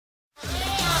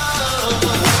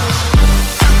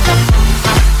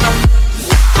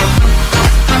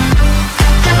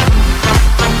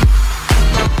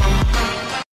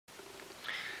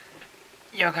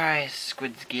Hello guys,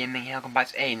 Squids Gaming here, welcome back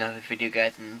to another video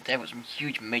guys, and there was some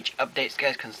huge major updates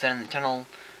guys concerning the channel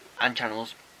and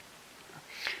channels.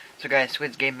 So guys,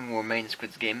 Squids Gaming will remain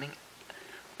Squids Gaming,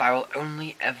 but I will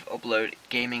only ever upload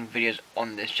gaming videos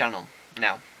on this channel.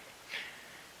 Now,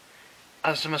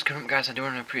 as summer's coming up guys, I do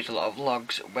want to produce a lot of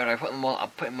vlogs. Where I put them all, I'll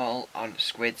put them all on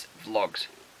Squids Vlogs.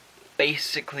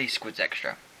 Basically Squids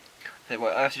Extra. So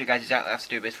what I have to do guys is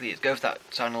basically is go to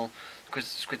that channel,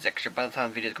 Squids Extra. By the time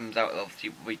the video comes out,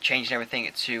 obviously we changed everything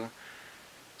to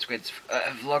Squids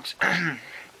Vlogs.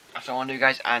 That's what I want to do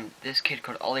guys, and this kid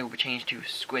called Ollie will be changed to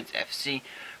Squids FC,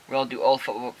 where I'll do all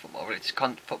football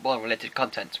related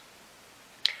content.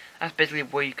 That's basically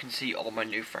where you can see all my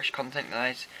new fresh content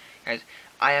guys.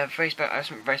 I have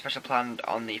something very special planned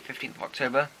on the 15th of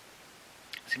October.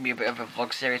 It's going to be a bit of a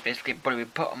vlog series basically, but we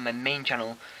put on my main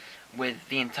channel with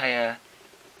the entire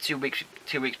 2 weeks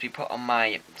be put on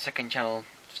my second channel.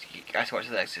 You guys watch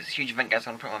this. It's a huge event guys. I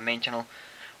want to put on my main channel.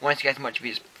 I want to get as much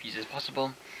views as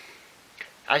possible.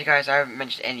 As you guys, I haven't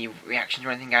mentioned any reactions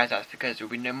or anything guys. That's because there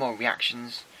will be no more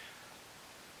reactions.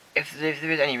 If there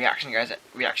is any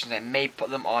reactions I may put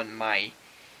them on my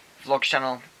vlog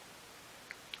channel.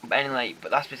 But anyway,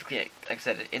 that's basically it. Like I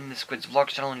said, in the Squids Vlog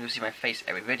channel you'll see my face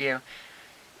every video.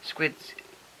 Squids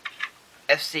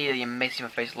FC, you may see my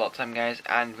face a lot of time guys,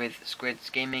 and with Squids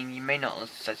Gaming you may not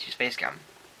unless you use face cam.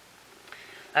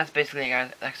 That's basically it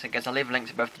guys. Like I said guys, I'll leave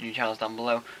links to both the new channels down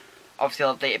below. Obviously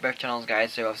I'll update both channels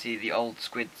guys, so obviously the old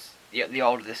Squids, the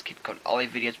old this kid called Ollie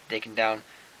videos will be taken down,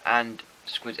 and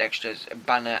Squids Extras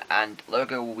banner and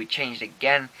logo will be changed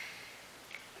again.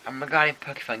 And regarding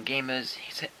Pokefan Gamers,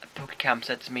 Pokecam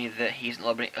said to me that he's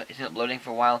not uploading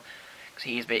for a while, because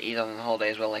he's on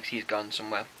holiday as well, like he's gone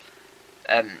somewhere.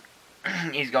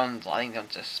 He's gone, I think,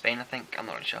 to Spain, I think, I'm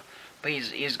not really sure. But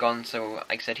he's gone, so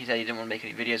like I said, he said he didn't want to make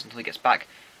any videos until he gets back.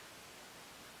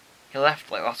 He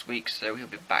left like last week, so he'll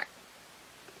be back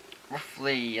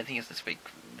roughly, I think it's this week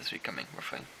coming,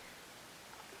 roughly.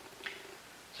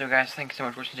 So guys, thank you so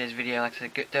much for watching today's video. Like I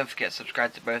said, don't forget to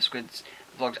subscribe to both Squids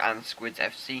Vlogs and Squids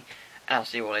FC, and I'll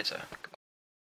see you all later.